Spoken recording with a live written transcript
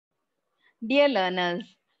Dear learners,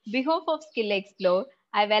 behalf of SkillXplore,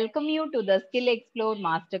 I welcome you to the SkillXplore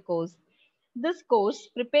Master Course. This course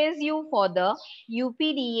prepares you for the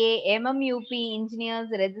UPDA MMUP Engineers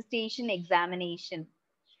Registration Examination.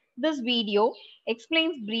 This video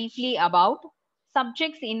explains briefly about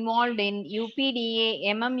subjects involved in UPDA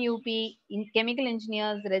MMUP in Chemical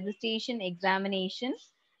Engineers Registration Examination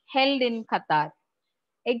held in Qatar.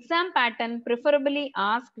 Exam pattern preferably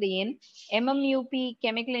asked in MMUP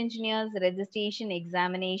Chemical Engineers Registration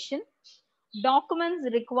Examination, documents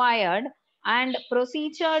required and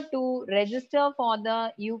procedure to register for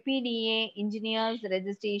the UPDA Engineers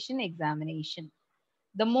Registration Examination.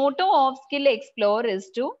 The motto of SkillXplore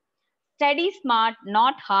is to study smart,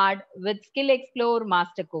 not hard with SkillXplore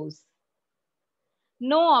Master Course.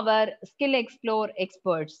 Know our SkillXplore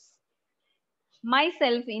experts.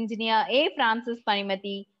 Myself, Engineer A. Francis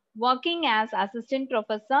Panimati, working as Assistant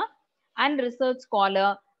Professor and Research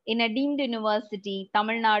Scholar in a deemed university,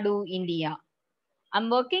 Tamil Nadu, India. I'm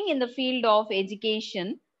working in the field of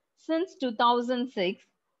education since 2006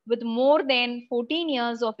 with more than 14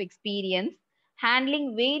 years of experience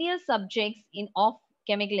handling various subjects of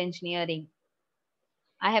chemical engineering.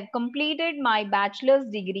 I have completed my bachelor's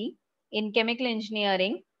degree in chemical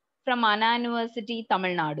engineering from Anna University,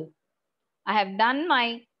 Tamil Nadu. I have done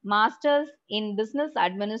my master's in business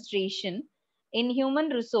administration in human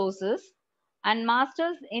resources and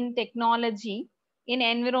master's in technology in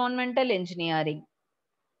environmental engineering.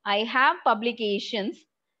 I have publications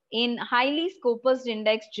in highly scopus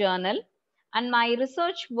index journal and my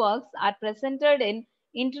research works are presented in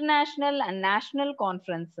international and national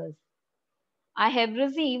conferences. I have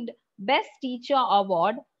received Best Teacher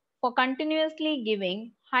Award for continuously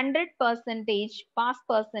giving 100% pass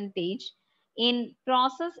percentage in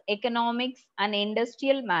process economics and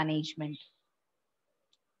industrial management.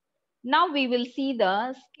 Now we will see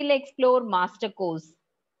the SkillXplore Master Course.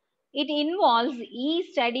 It involves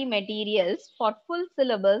e-study materials for full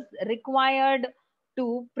syllabus required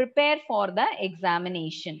to prepare for the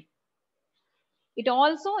examination. It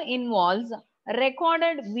also involves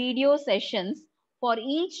recorded video sessions for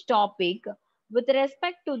each topic with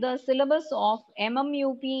respect to the syllabus of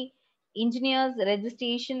MMUP Engineers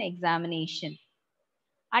Registration Examination.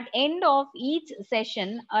 At end of each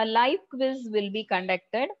session, a live quiz will be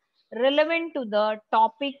conducted relevant to the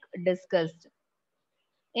topic discussed.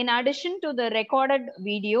 In addition to the recorded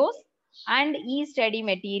videos and e-study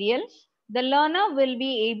material, the learner will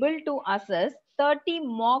be able to assess 30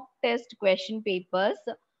 mock test question papers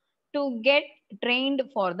to get trained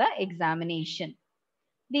for the examination.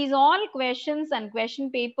 These all questions and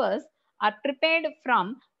question papers are prepared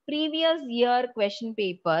from previous year question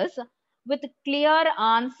papers with clear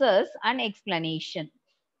answers and explanation.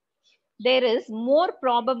 There is more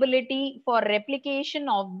probability for replication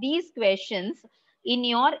of these questions in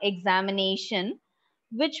your examination,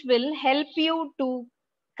 which will help you to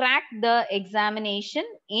crack the examination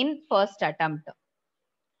in first attempt.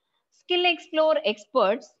 SkillXplore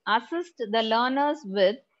experts assist the learners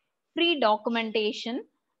with free documentation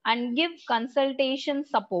and give consultation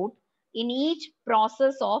support in each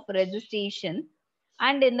process of registration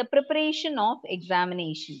and in the preparation of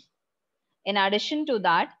examination. In addition to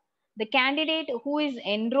that, the candidate who is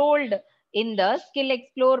enrolled in the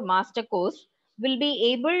SkillXplore Master Course will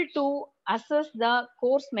be able to assess the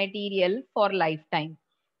course material for lifetime.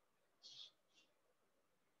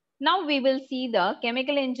 Now we will see the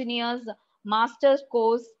Chemical Engineers Master's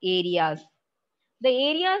Course areas. The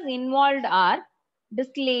areas involved are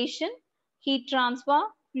distillation, heat transfer,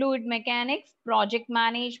 fluid mechanics, project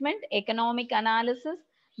management, economic analysis,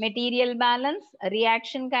 material balance,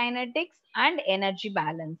 reaction kinetics, and energy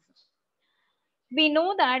balance. We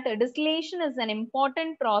know that distillation is an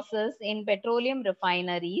important process in petroleum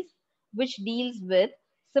refineries, which deals with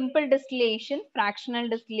simple distillation, fractional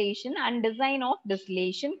distillation, and design of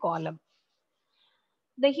distillation column.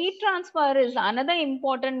 The heat transfer is another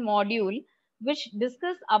important module which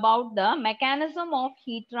discuss about the mechanism of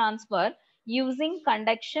heat transfer using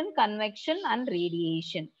conduction, convection, and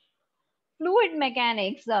radiation. Fluid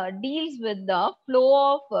mechanics deals with the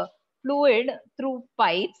flow of fluid through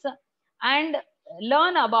pipes and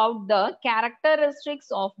learn about the characteristics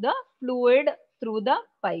of the fluid through the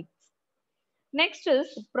pipes. Next is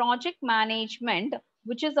project management,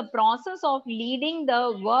 which is a process of leading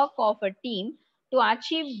the work of a team to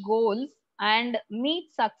achieve goals and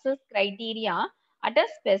meet success criteria at a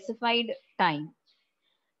specified time.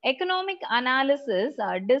 Economic analysis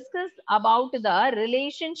discuss about the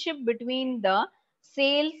relationship between the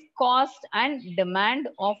sales, cost, and demand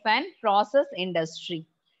of an process industry.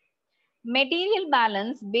 Material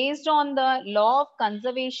balance based on the law of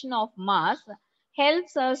conservation of mass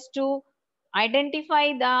helps us to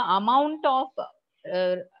identify the amount of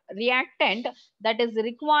uh, reactant that is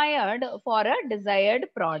required for a desired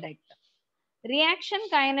product. Reaction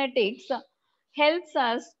kinetics helps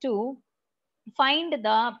us to find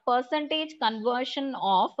the percentage conversion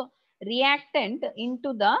of reactant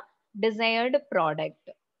into the desired product.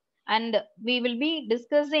 And we will be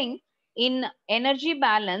discussing in energy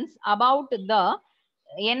balance about the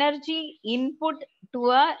energy input to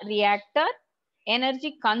a reactor,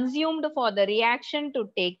 energy consumed for the reaction to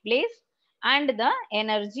take place, and the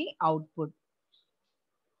energy output.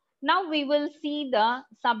 Now we will see the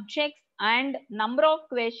subjects and number of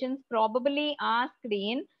questions probably asked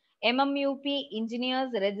in MMUP Engineers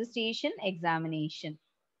Registration Examination.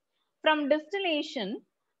 From distillation,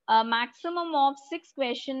 a maximum of 6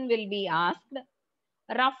 questions will be asked.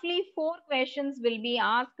 Roughly 4 questions will be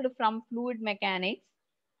asked from fluid mechanics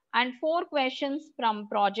and 4 questions from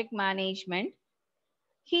project management.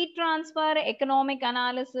 Heat transfer, economic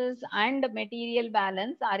analysis, and material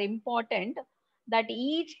balance are important, that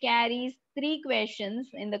each carries 3 questions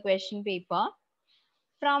in the question paper.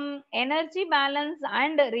 From energy balance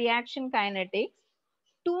and reaction kinetics,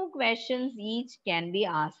 2 questions each can be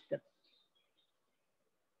asked.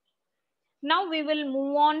 Now we will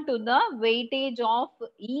move on to the weightage of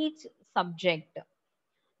each subject.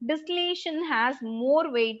 Distillation has more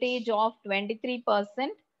weightage of 23%.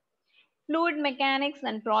 Fluid mechanics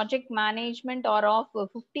and project management are of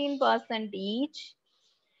 15% each.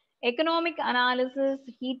 Economic analysis,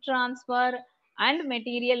 heat transfer, and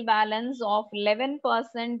material balance of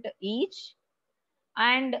 11% each.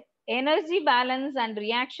 And energy balance and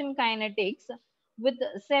reaction kinetics with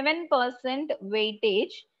 7%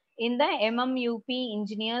 weightage in the MMUP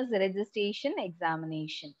Engineers Registration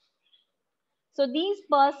Examination. So these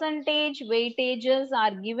percentage weightages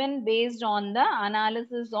are given based on the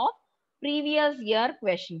analysis of previous year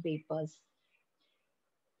question papers.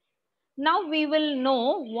 Now we will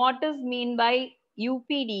know what is meant by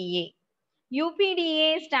UPDA.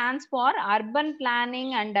 UPDA stands for Urban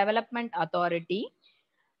Planning and Development Authority.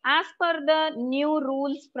 As per the new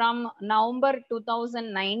rules from November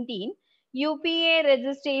 2019, UPA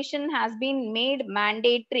registration has been made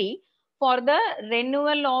mandatory for the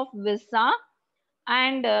renewal of visa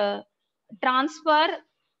and transfer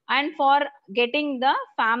and for getting the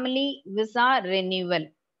family visa renewal.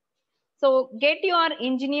 So get your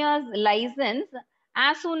engineer's license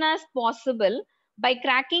as soon as possible by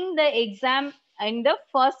cracking the exam in the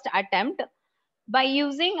first attempt by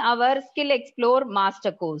using our SkillXplore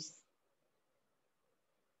master course.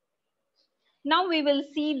 Now we will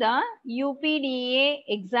see the UPDA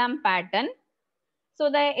exam pattern.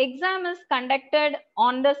 So the exam is conducted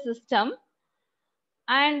on the system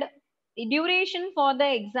and duration for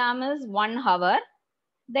the exam is 1 hour.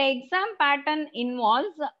 The exam pattern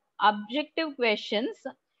involves objective questions.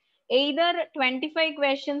 Either 25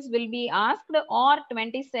 questions will be asked or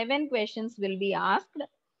 27 questions will be asked.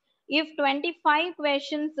 If 25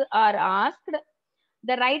 questions are asked,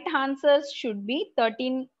 the right answers should be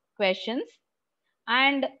 13 questions.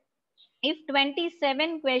 And if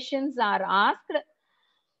 27 questions are asked,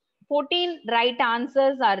 14 right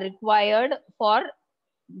answers are required for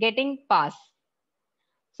getting pass.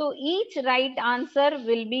 So each right answer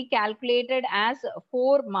will be calculated as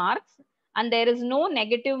 4 marks and there is no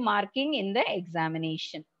negative marking in the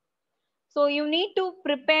examination. So you need to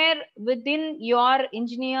prepare within your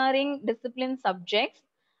engineering discipline subjects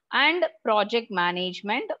and project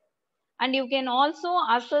management, and you can also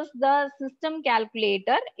assess the system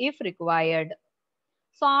calculator if required.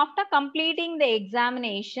 So after completing the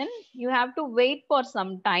examination, you have to wait for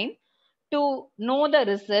some time to know the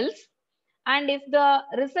results, and if the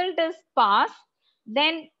result is pass,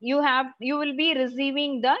 then you will be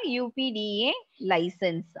receiving the UPDA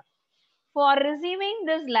license. For receiving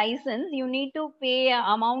this license, you need to pay an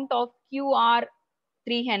amount of QR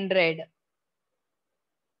 300.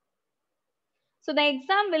 So the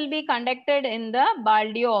exam will be conducted in the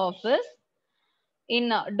Baldio office in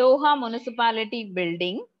Doha Municipality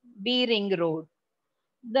Building, B Ring Road.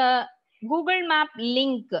 The Google Map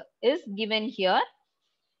link is given here.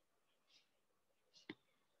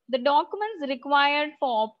 The documents required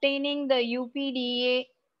for obtaining the UPDA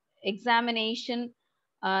examination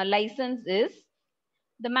license is,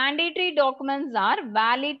 the mandatory documents are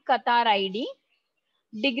valid Qatar ID,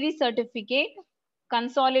 degree certificate,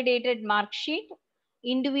 consolidated mark sheet,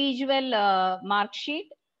 individual mark sheet,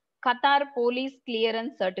 Qatar police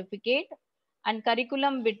clearance certificate, and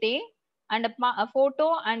curriculum vitae, and a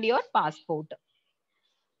photo and your passport.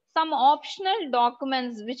 Some optional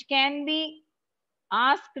documents which can be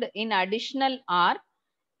asked in additional are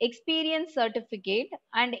experience certificate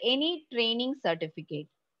and any training certificate.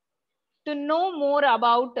 To know more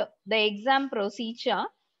about the exam procedure,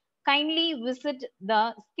 kindly visit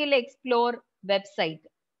the SkillXplore website.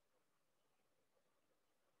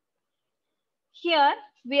 Here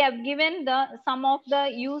we have given some of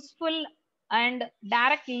the useful and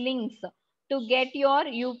direct links to get your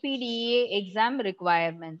UPDA exam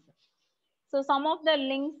requirements. So some of the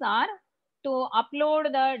links are to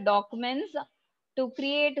upload the documents, to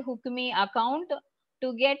create Hookme account,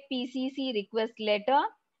 to get PCC request letter,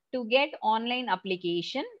 to get online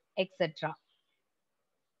application, etc.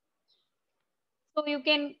 So you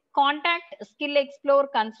can contact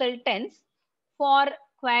SkillXplore consultants for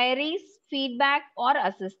queries, feedback or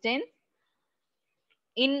assistance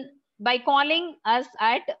by calling us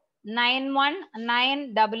at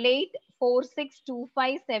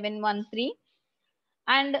 919884625713,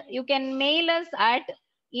 and you can mail us at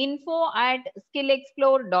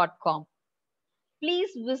info@skillexplore.com.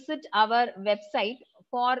 Please visit our website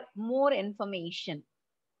for more information.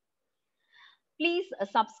 Please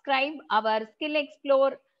subscribe our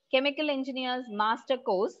SkillXplore Chemical Engineers Master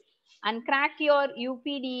Course and crack your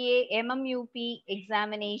UPDA MMUP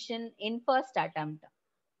examination in first attempt.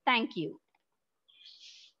 Thank you.